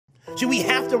See, we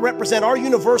have to represent our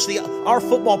university, our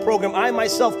football program, I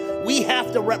myself, we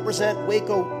have to represent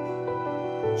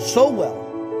Waco so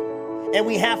well. And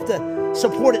we have to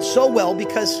support it so well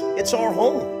because it's our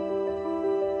home.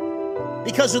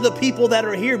 Because of the people that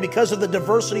are here, because of the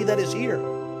diversity that is here.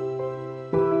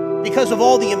 Because of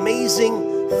all the amazing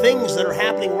things that are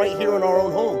happening right here in our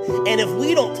own home. And if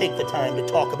we don't take the time to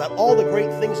talk about all the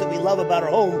great things that we love about our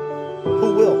home,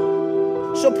 who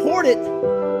will? Support it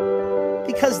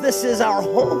because this is our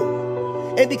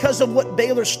home. And because of what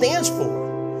Baylor stands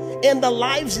for. And the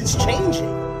lives it's changing.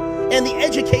 And the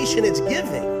education it's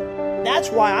giving. That's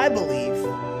why I believe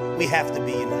we have to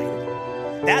be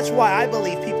united. That's why I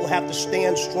believe people have to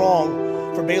stand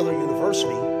strong for Baylor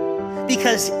University.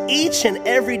 Because each and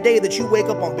every day that you wake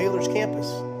up on Baylor's campus,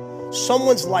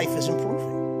 someone's life is improving.